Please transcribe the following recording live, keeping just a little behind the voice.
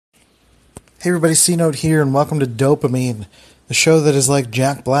Hey everybody, C-Note here, and welcome to Dopamine, the show that is like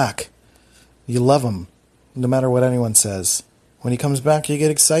Jack Black. You love him, no matter what anyone says. When he comes back, you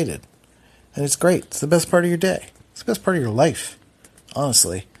get excited. And it's great. It's the best part of your day. It's the best part of your life,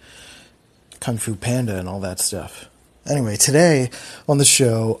 honestly. Kung Fu Panda and all that stuff. Anyway, today on the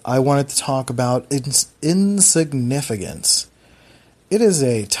show, I wanted to talk about insignificance. It is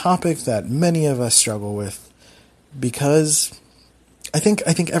a topic that many of us struggle with because I think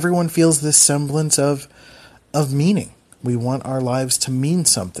everyone feels this semblance of meaning. We want our lives to mean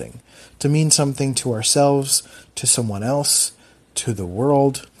something to ourselves, to someone else, to the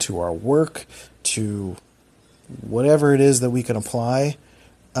world, to our work, to whatever it is that we can apply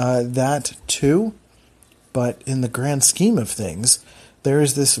that to. But in the grand scheme of things, there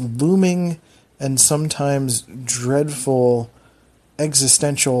is this looming and sometimes dreadful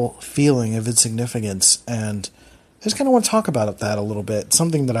existential feeling of insignificance, and I just kind of want to talk about that a little bit,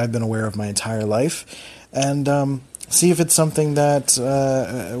 something that I've been aware of my entire life, and see if it's something that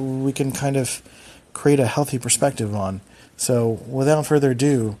we can kind of create a healthy perspective on. So, without further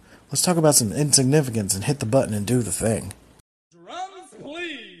ado, let's talk about some insignificance and hit the button and do the thing. Drums,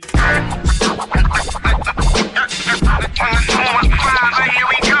 please.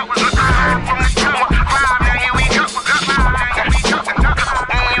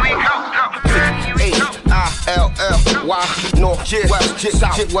 Why north, west,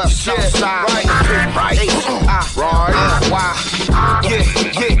 south, west, side, right, why, yeah,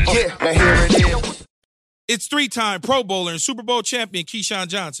 now here it is. It's three-time Pro Bowler and Super Bowl champion Keyshawn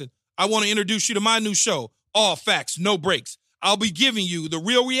Johnson. I want to introduce you to my new show, All Facts, No Breaks. I'll be giving you the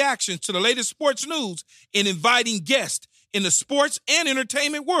real reactions to the latest sports news and inviting guests in the sports and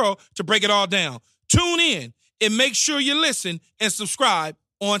entertainment world to break it all down. Tune in and make sure you listen and subscribe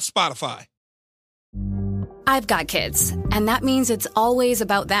on Spotify. I've got kids, and that means it's always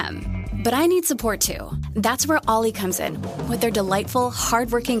about them. But I need support too. That's where Ollie comes in. With their delightful,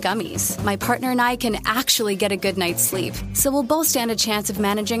 hardworking gummies, my partner and I can actually get a good night's sleep, so we'll both stand a chance of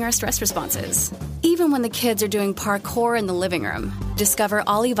managing our stress responses. Even when the kids are doing parkour in the living room, discover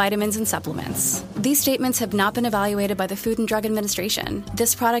Ollie vitamins and supplements. These statements have not been evaluated by the Food and Drug Administration.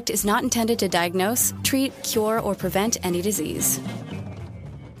 This product is not intended to diagnose, treat, cure, or prevent any disease.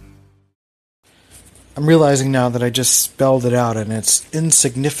 I'm realizing now that I just spelled it out, and it's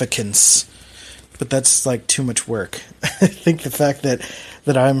insignificance. But that's like too much work. I think the fact that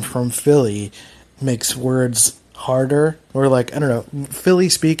I'm from Philly makes words harder, or like, I don't know, Philly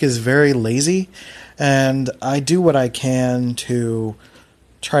speak is very lazy, and I do what I can to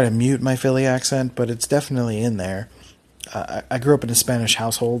try to mute my Philly accent, but it's definitely in there. I grew up in a Spanish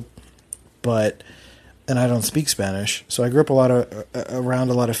household, and I don't speak Spanish, so I grew up around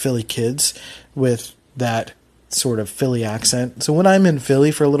a lot of Philly kids with that sort of Philly accent. So when I'm in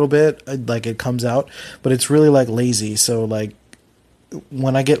Philly for a little bit, it comes out, but it's really like lazy. So like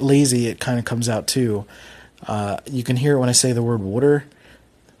when I get lazy, it kind of comes out too. You can hear it when I say the word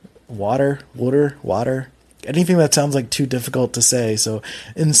water, anything that sounds like too difficult to say. So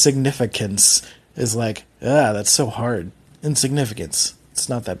insignificance is like, that's so hard. Insignificance. It's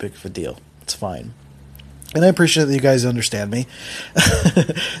not that big of a deal. It's fine. And I appreciate that you guys understand me.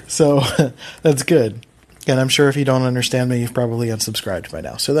 So that's good. And I'm sure if you don't understand me, you've probably unsubscribed by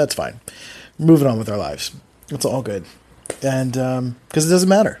now. So that's fine. Moving on with our lives. It's all good. And because it doesn't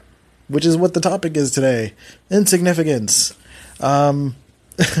matter, which is what the topic is today. Insignificance.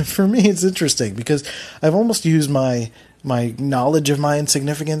 For me, it's interesting because I've almost used my knowledge of my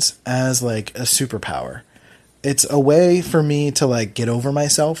insignificance as like a superpower. It's a way for me to like get over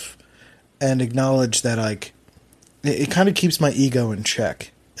myself and acknowledge that, like, it kind of keeps my ego in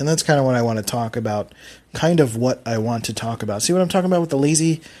check. And that's kind of what I want to talk about, kind of what I want to talk about. See what I'm talking about with the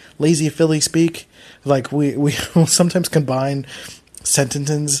lazy Philly speak? Like, we will sometimes combine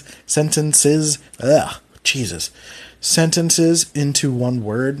sentences into one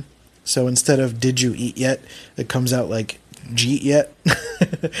word. So instead of did you eat yet, it comes out like jeet yet.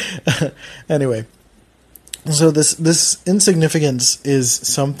 Anyway, so this insignificance is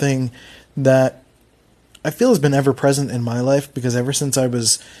something that I feel has been ever present in my life, because ever since I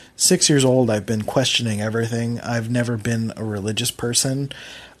was 6 years old, I've been questioning everything. I've never been a religious person.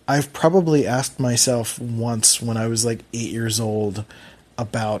 I've probably asked myself once when I was like 8 years old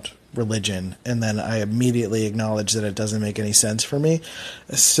about religion, and then I immediately acknowledged that it doesn't make any sense for me.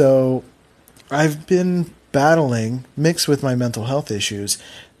 So I've been battling, mixed with my mental health issues,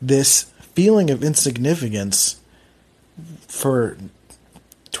 this feeling of insignificance for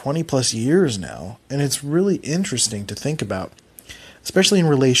 20 plus years now, and it's really interesting to think about, especially in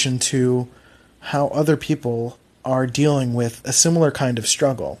relation to how other people are dealing with a similar kind of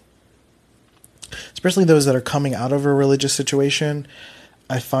struggle. especially those that are coming out of a religious situation,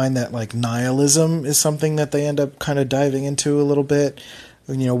 I find that like nihilism is something that they end up kind of diving into a little bit.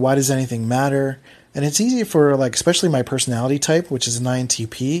 Why does anything matter? And it's easy for like, especially my personality type, which is an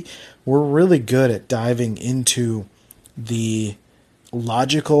INTP, we're really good at diving into the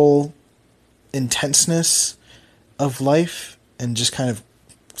logical intenseness of life and just kind of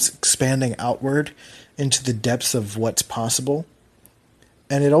expanding outward into the depths of what's possible.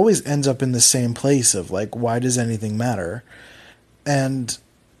 And it always ends up in the same place of like, why does anything matter? And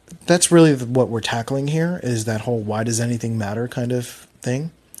that's really what we're tackling here, is that whole why does anything matter kind of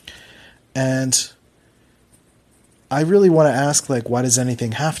thing. And I really want to ask, like, why does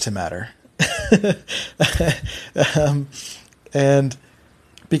anything have to matter? And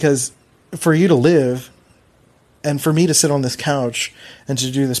because for you to live and for me to sit on this couch and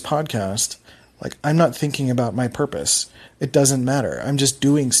to do this podcast, like, I'm not thinking about my purpose. It doesn't matter. I'm just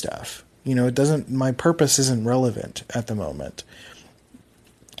doing stuff. My purpose isn't relevant at the moment.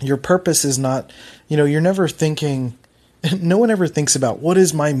 Your purpose is not, you're never thinking, no one ever thinks about what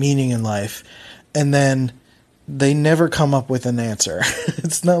is my meaning in life, and then they never come up with an answer.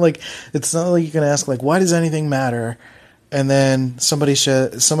 It's not like you can ask, like, why does anything matter? And then somebody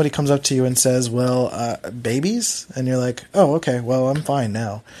comes up to you and says, well, babies? And you're like, oh, okay, well, I'm fine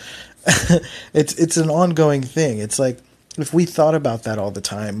now. It's an ongoing thing. It's like, if we thought about that all the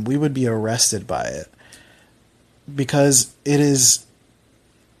time, we would be arrested by it, because it is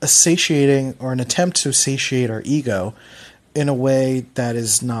a satiating, or an attempt to satiate our ego in a way that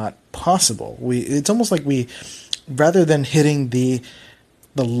is not possible. It's almost like rather than hitting the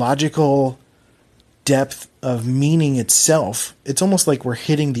logical depth of meaning itself, it's almost like we're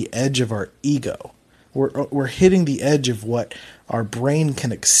hitting the edge of our ego. We're hitting the edge of what our brain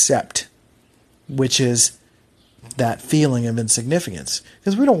can accept, which is that feeling of insignificance.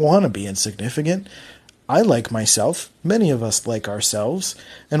 Because we don't want to be insignificant. I like myself. Many of us like ourselves.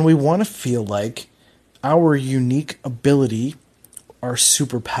 And we want to feel like our unique ability, our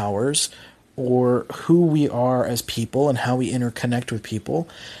superpowers, or who we are as people and how we interconnect with people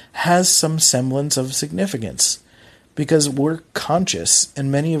has some semblance of significance. Because we're conscious,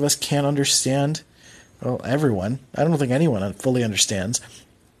 and many of us can't understand, well, everyone, I don't think anyone fully understands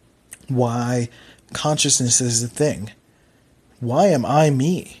why consciousness is a thing. Why am I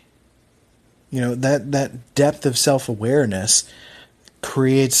me? That depth of self-awareness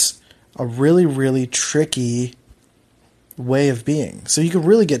creates a really, really tricky way of being. So you can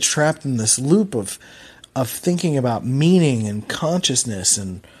really get trapped in this loop of thinking about meaning and consciousness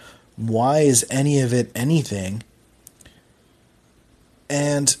and why is any of it anything.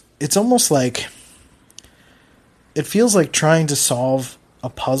 And it's almost like, it feels like trying to solve a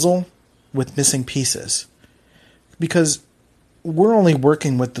puzzle with missing pieces. Because we're only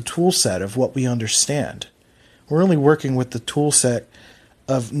working with the tool set of what we understand. We're only working with the tool set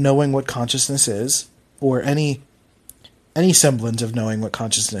of knowing what consciousness is, or any semblance of knowing what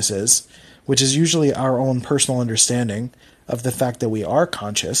consciousness is, which is usually our own personal understanding of the fact that we are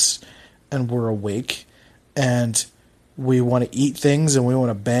conscious and we're awake, and we want to eat things and we want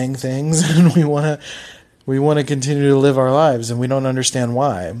to bang things and we want to continue to live our lives, and we don't understand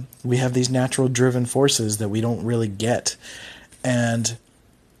why. We have these natural driven forces that we don't really get.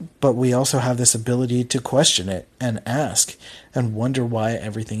 But we also have this ability to question it and ask and wonder why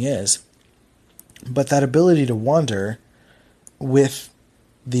everything is. But that ability to wonder with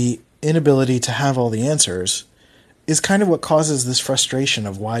the inability to have all the answers is kind of what causes this frustration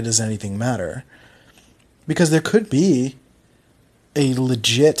of why does anything matter? Because there could be a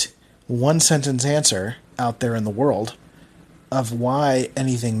legit one-sentence answer out there in the world of why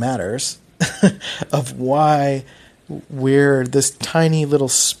anything matters, of why we're this tiny little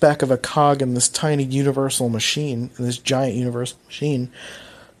speck of a cog in this tiny universal machine, in this giant universal machine.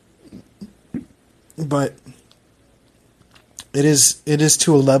 But it is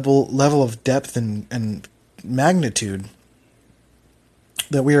to a level of depth and magnitude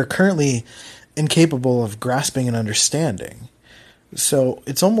that we are currently incapable of grasping and understanding. So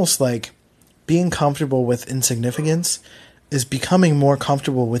it's almost like being comfortable with insignificance is becoming more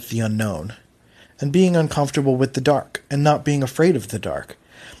comfortable with the unknown, and being uncomfortable with the dark and not being afraid of the dark.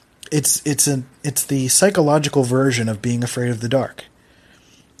 It's the psychological version of being afraid of the dark.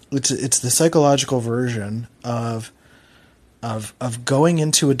 It's the psychological version of going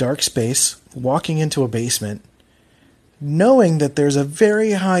into a dark space, walking into a basement, knowing that there's a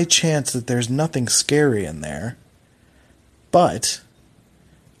very high chance that there's nothing scary in there, but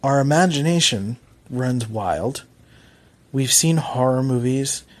our imagination runs wild. We've seen horror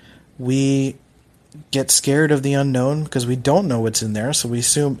movies. We get scared of the unknown because we don't know what's in there, so we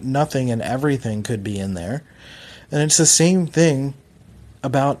assume nothing and everything could be in there. And it's the same thing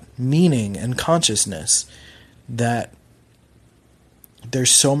about meaning and consciousness, that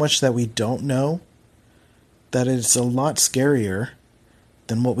there's so much that we don't know that it's a lot scarier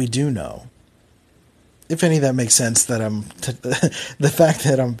than what we do know. If any of that makes sense, that the fact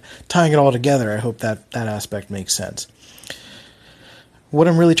that I'm tying it all together, I hope that aspect makes sense. What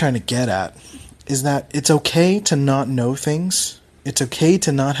I'm really trying to get at is that it's okay to not know things. It's okay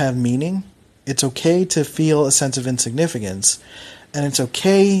to not have meaning. It's okay to feel a sense of insignificance. And it's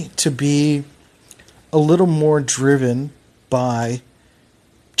okay to be a little more driven by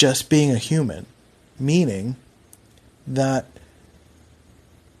just being a human. Meaning that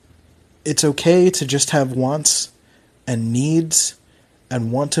it's okay to just have wants and needs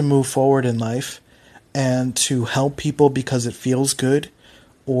and want to move forward in life and to help people because it feels good,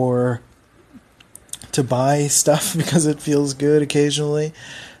 or to buy stuff because it feels good occasionally,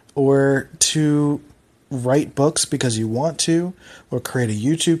 or to write books because you want to, or create a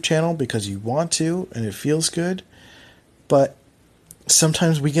YouTube channel because you want to and it feels good. But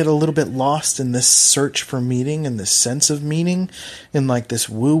sometimes we get a little bit lost in this search for meaning and this sense of meaning, in like this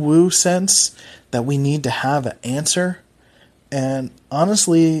woo-woo sense that we need to have an answer. And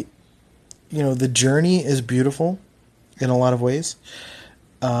honestly, the journey is beautiful in a lot of ways.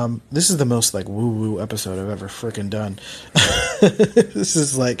 This is the most like woo-woo episode I've ever freaking done. This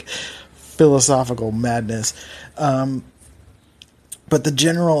is like philosophical madness. But the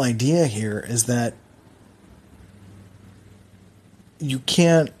general idea here is that you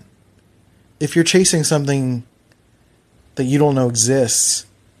can't, if you're chasing something that you don't know exists,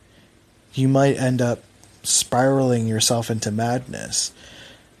 you might end up spiraling yourself into madness.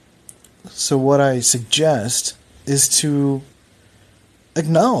 So what I suggest is to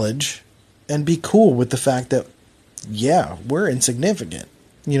acknowledge and be cool with the fact that, yeah, we're insignificant.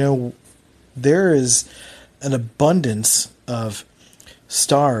 There is an abundance of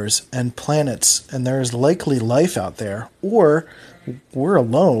stars and planets, and there is likely life out there, or we're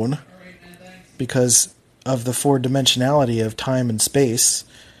alone because of the four-dimensionality of time and space.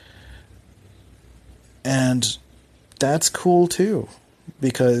 And that's cool too,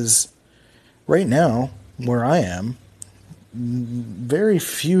 because right now, where I am, very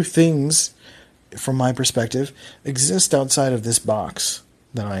few things, from my perspective, exist outside of this box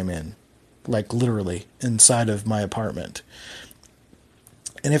that I'm in. Like literally inside of my apartment.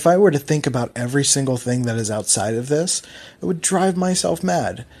 And if I were to think about every single thing that is outside of this, it would drive myself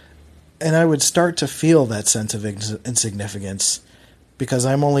mad. And I would start to feel that sense of insignificance, because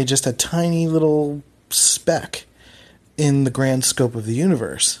I'm only just a tiny little speck in the grand scope of the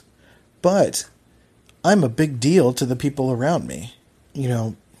universe. But I'm a big deal to the people around me.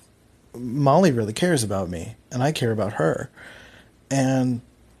 Molly really cares about me, and I care about her. And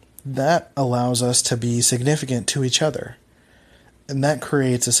that allows us to be significant to each other. And that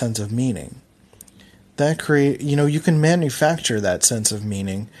creates a sense of meaning. You can manufacture that sense of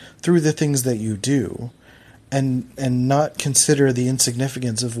meaning through the things that you do, and not consider the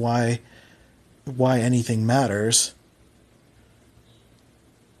insignificance of why anything matters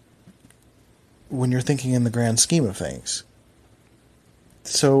when you're thinking in the grand scheme of things.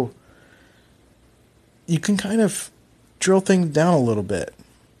 So you can kind of drill things down a little bit,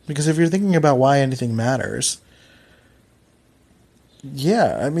 because if you're thinking about why anything matters,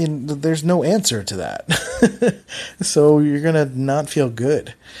 yeah, I mean, there's no answer to that. So you're going to not feel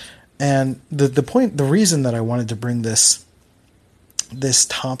good. And the reason that I wanted to bring this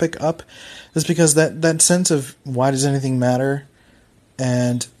topic up is because that sense of why does anything matter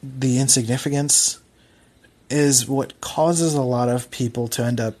and the insignificance is what causes a lot of people to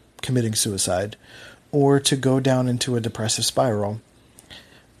end up committing suicide or to go down into a depressive spiral.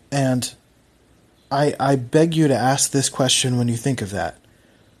 And I beg you to ask this question when you think of that.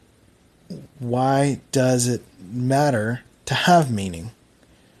 Why does it matter to have meaning?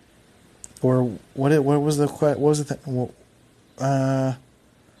 Or why does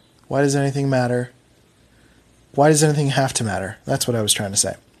anything matter? Why does anything have to matter? That's what I was trying to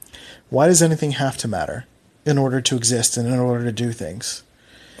say. Why does anything have to matter in order to exist and in order to do things?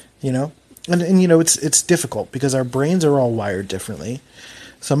 And it's difficult because our brains are all wired differently.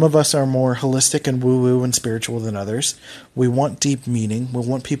 Some of us are more holistic and woo-woo and spiritual than others. We want deep meaning. We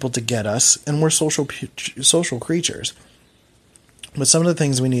want people to get us, and we're social creatures. But some of the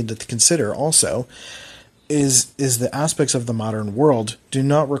things we need to consider also is the aspects of the modern world do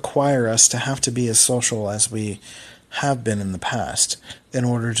not require us to have to be as social as we have been in the past in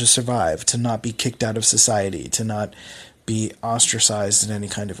order to survive, to not be kicked out of society, to not be ostracized in any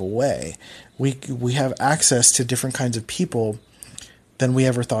kind of a way. We have access to different kinds of people than we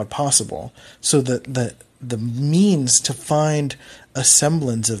ever thought possible. So the means to find a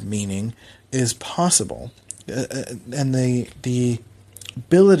semblance of meaning is possible, and the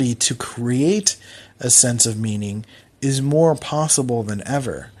ability to create a sense of meaning is more possible than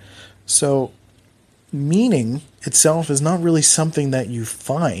ever. So meaning itself is not really something that you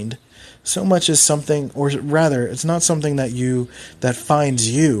find so much as something, or rather, it's not something that finds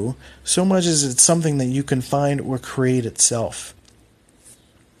you so much as it's something that you can find or create itself.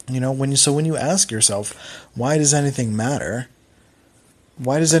 When you ask yourself, why does anything matter?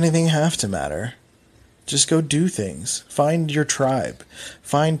 Why does anything have to matter? Just go do things. Find your tribe.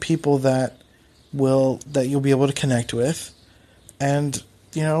 Find people that you'll be able to connect with, and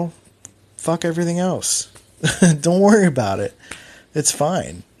fuck everything else. Don't worry about it. It's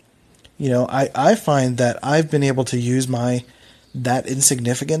fine. I find that I've been able to use that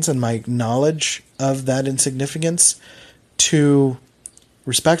insignificance and my knowledge of that insignificance to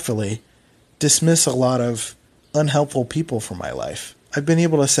respectfully dismiss a lot of unhelpful people from my life. I've been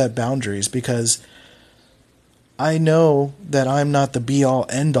able to set boundaries because I know that I'm not the be-all,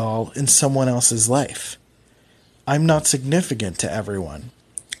 end-all in someone else's life. I'm not significant to everyone.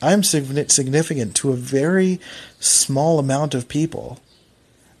 I'm significant to a very small amount of people.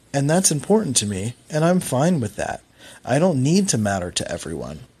 And that's important to me, and I'm fine with that. I don't need to matter to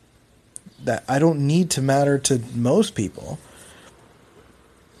everyone. I don't need to matter to most people.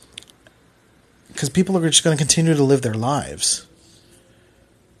 Because people are just going to continue to live their lives.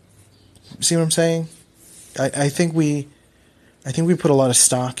 See what I'm saying? I think we put a lot of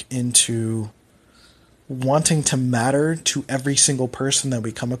stock into wanting to matter to every single person that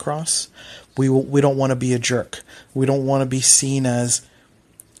we come across. We don't want to be a jerk. We don't want to be seen as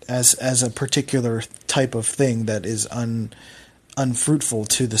a particular type of thing that is unfruitful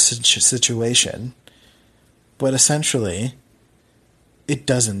to the situation. But essentially, it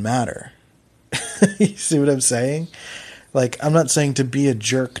doesn't matter. You see what I'm saying? Like, I'm not saying to be a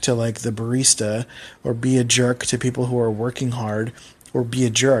jerk to, like, the barista, or be a jerk to people who are working hard, or be a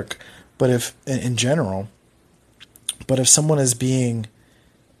jerk, but if someone is being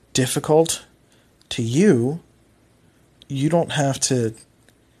difficult to you, you don't have to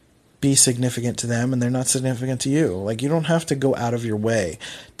be significant to them, and they're not significant to you. Like, you don't have to go out of your way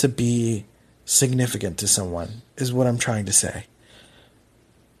to be significant to someone, is what I'm trying to say.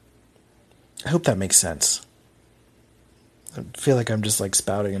 I hope that makes sense. I feel like I'm just like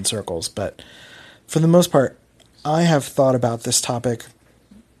spouting in circles, but for the most part, I have thought about this topic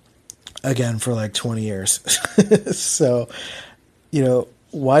again for like 20 years. So,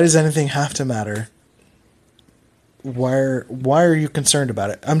 why does anything have to matter? Why are you concerned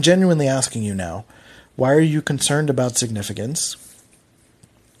about it? I'm genuinely asking you now. Why are you concerned about significance?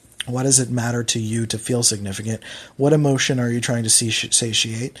 Why does it matter to you to feel significant? What emotion are you trying to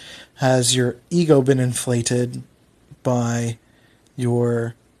satiate? Has your ego been inflated by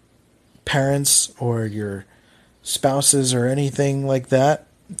your parents or your spouses or anything like that?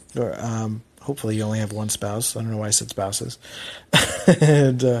 Or, hopefully you only have one spouse. I don't know why I said spouses.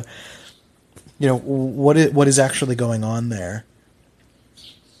 And, what is actually going on there?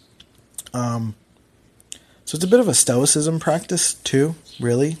 So it's a bit of a stoicism practice too,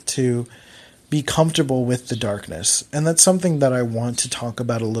 really, to be comfortable with the darkness. And that's something that I want to talk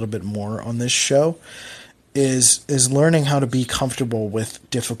about a little bit more on this show, is learning how to be comfortable with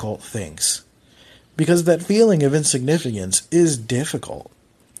difficult things. Because that feeling of insignificance is difficult.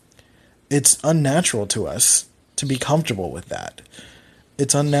 It's unnatural to us to be comfortable with that.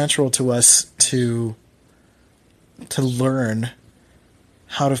 It's unnatural to us to learn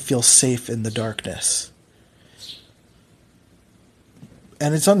how to feel safe in the darkness.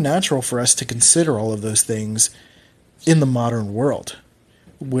 And it's unnatural for us to consider all of those things in the modern world,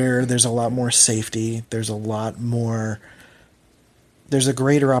 where there's a lot more safety, there's a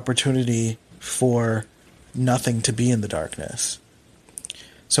greater opportunity for nothing to be in the darkness.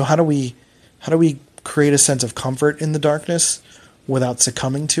 So how do we create a sense of comfort in the darkness without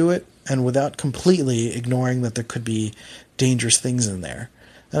succumbing to it, and without completely ignoring that there could be dangerous things in there?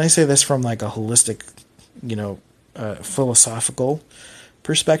 And I say this from like a holistic, philosophical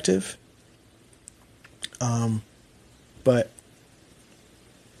perspective. But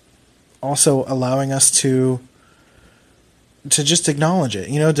also allowing us to just acknowledge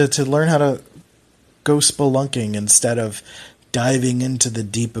it, to learn how to go spelunking instead of diving into the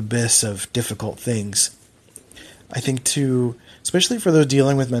deep abyss of difficult things. I think especially for those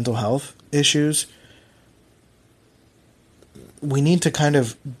dealing with mental health issues, we need to kind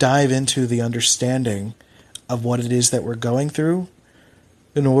of dive into the understanding of what it is that we're going through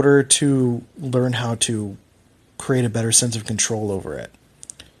in order to learn how to create a better sense of control over it.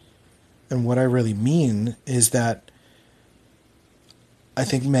 And what I really mean is that I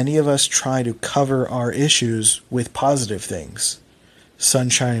think many of us try to cover our issues with positive things,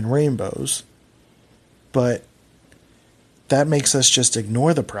 sunshine and rainbows, but that makes us just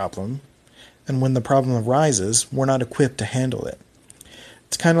ignore the problem, and when the problem arises, we're not equipped to handle it.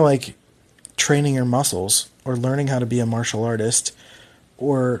 It's kind of like training your muscles, or learning how to be a martial artist,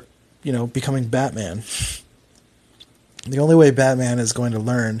 or, becoming Batman. The only way Batman is going to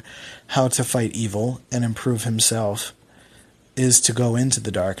learn how to fight evil and improve himself is to go into the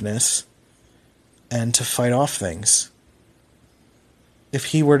darkness and to fight off things. If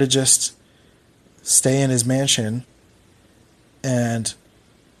he were to just stay in his mansion and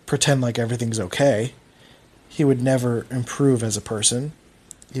pretend like everything's okay, he would never improve as a person,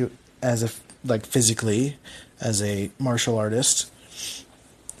 physically, as a martial artist,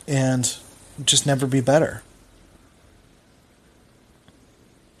 and just never be better.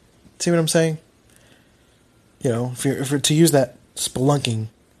 See what I'm saying? If we're to use that spelunking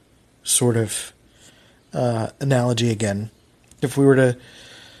sort of analogy again, if we were to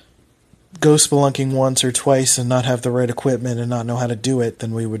go spelunking once or twice and not have the right equipment and not know how to do it,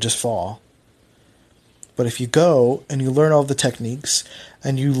 then we would just fall. But if you go and you learn all the techniques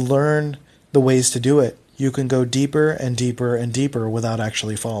and you learn the ways to do it, you can go deeper and deeper and deeper without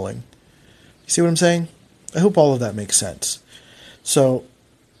actually falling. You see what I'm saying? I hope all of that makes sense. So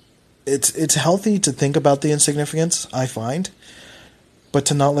it's healthy to think about the insignificance, I find, but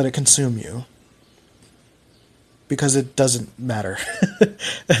to not let it consume you. Because it doesn't matter.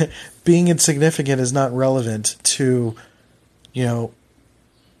 Being insignificant is not relevant to,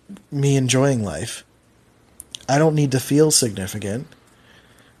 me enjoying life. I don't need to feel significant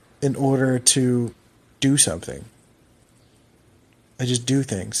in order to do something. I just do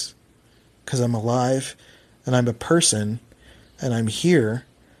things because I'm alive and I'm a person and I'm here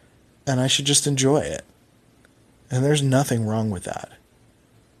and I should just enjoy it. And there's nothing wrong with that.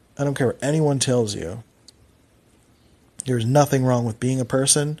 I don't care what anyone tells you. There's nothing wrong with being a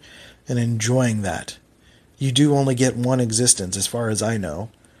person and enjoying that. You do only get one existence as far as I know.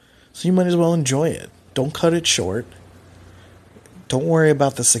 So you might as well enjoy it. Don't cut it short. Don't worry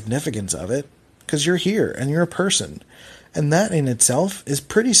about the significance of it, because you're here and you're a person. And that in itself is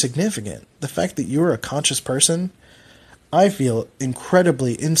pretty significant. The fact that you're a conscious person, I feel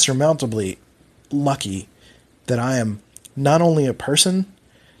incredibly, insurmountably lucky that I am not only a person,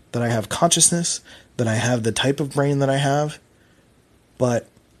 that I have consciousness, that I have the type of brain that I have, but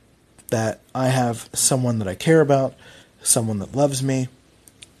that I have someone that I care about, someone that loves me,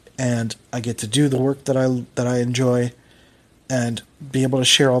 and I get to do the work that I enjoy, and be able to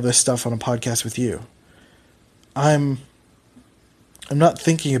share all this stuff on a podcast with you. I'm not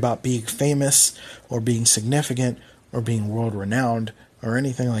thinking about being famous or being significant or being world renowned or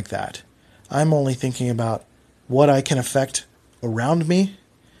anything like that. I'm only thinking about what I can affect around me,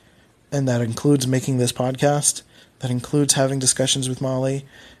 and that includes making this podcast, that includes having discussions with Molly,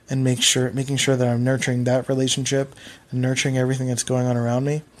 and making sure that I'm nurturing that relationship and nurturing everything that's going on around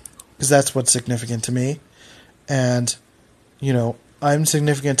me, because that's what's significant to me. And I'm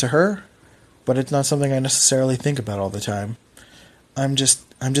significant to her, but it's not something I necessarily think about all the time. I'm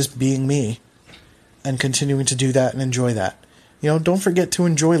just being me and continuing to do that and enjoy that. Don't forget to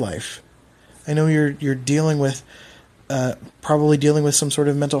enjoy life. I know you're dealing with probably dealing with some sort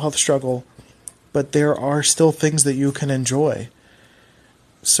of mental health struggle, but there are still things that you can enjoy.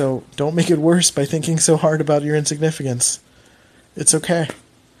 So don't make it worse by thinking so hard about your insignificance. It's okay.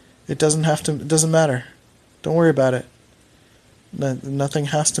 It doesn't matter. Don't worry about it. Nothing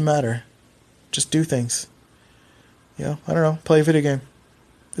has to matter. Just do things. I don't know, play a video game.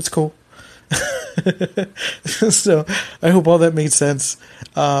 It's cool. So I hope all that made sense.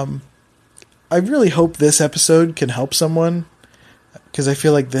 I really hope this episode can help someone, because I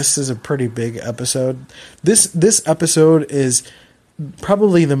feel like this is a pretty big episode. This episode is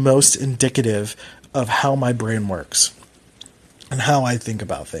probably the most indicative of how my brain works and how I think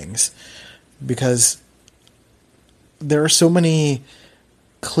about things, because there are so many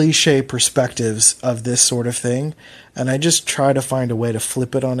cliche perspectives of this sort of thing, and I just try to find a way to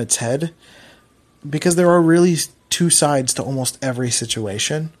flip it on its head, because there are really two sides to almost every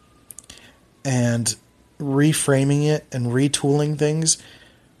situation, and reframing it and retooling things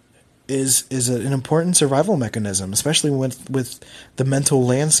is an important survival mechanism, especially with the mental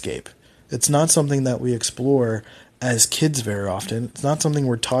landscape. It's not something that we explore as kids very often. It's not something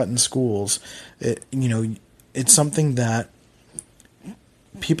we're taught in schools. It's something that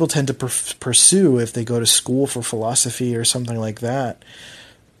people tend to pursue if they go to school for philosophy or something like that.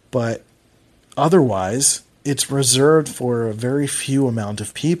 but otherwise it's reserved for a very few amount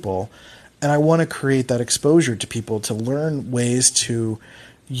of people. And I want to create that exposure to people to learn ways to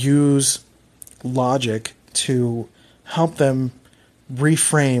use logic to help them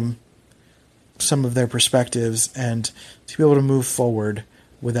reframe some of their perspectives and to be able to move forward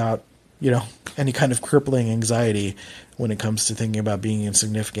without, any kind of crippling anxiety when it comes to thinking about being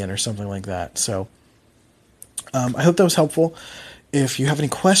insignificant or something like that. So I hope that was helpful. If you have any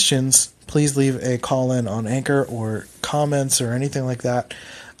questions, please leave a call in on Anchor or comments or anything like that.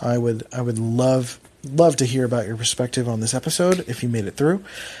 I would love to hear about your perspective on this episode if you made it through.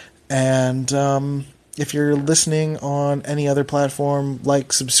 And if you're listening on any other platform,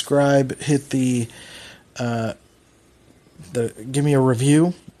 like, subscribe, hit the give me a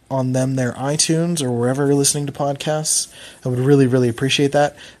review on their iTunes or wherever you're listening to podcasts. I would really, really appreciate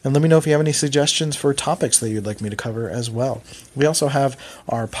that. And let me know if you have any suggestions for topics that you'd like me to cover as well. We also have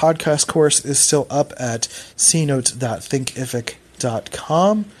our podcast course is still up at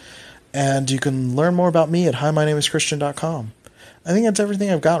cnotes.thinkific.com. And you can learn more about me at himynameIsChristian.com. I think that's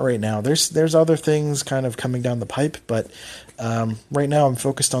everything I've got right now. There's other things kind of coming down the pipe, but right now I'm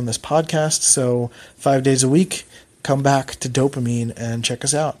focused on this podcast. So 5 days a week, come back to Dopamine and check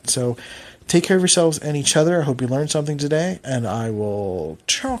us out. So take care of yourselves and each other. I hope you learned something today, and I will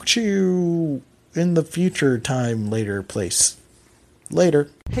talk to you in the future time, later place. Later.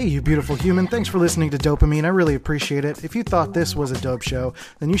 Hey, you beautiful human. Thanks for listening to Dopamine. I really appreciate it. If you thought this was a dope show,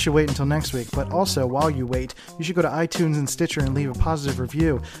 then you should wait until next week. But also, while you wait, you should go to iTunes and Stitcher and leave a positive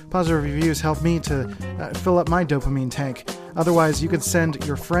review. Positive reviews help me to fill up my dopamine tank. Otherwise, you can send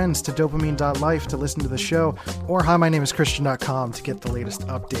your friends to dopamine.life to listen to the show, or himynameIsChristian.com to get the latest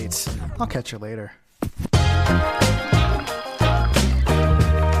updates. I'll catch you later.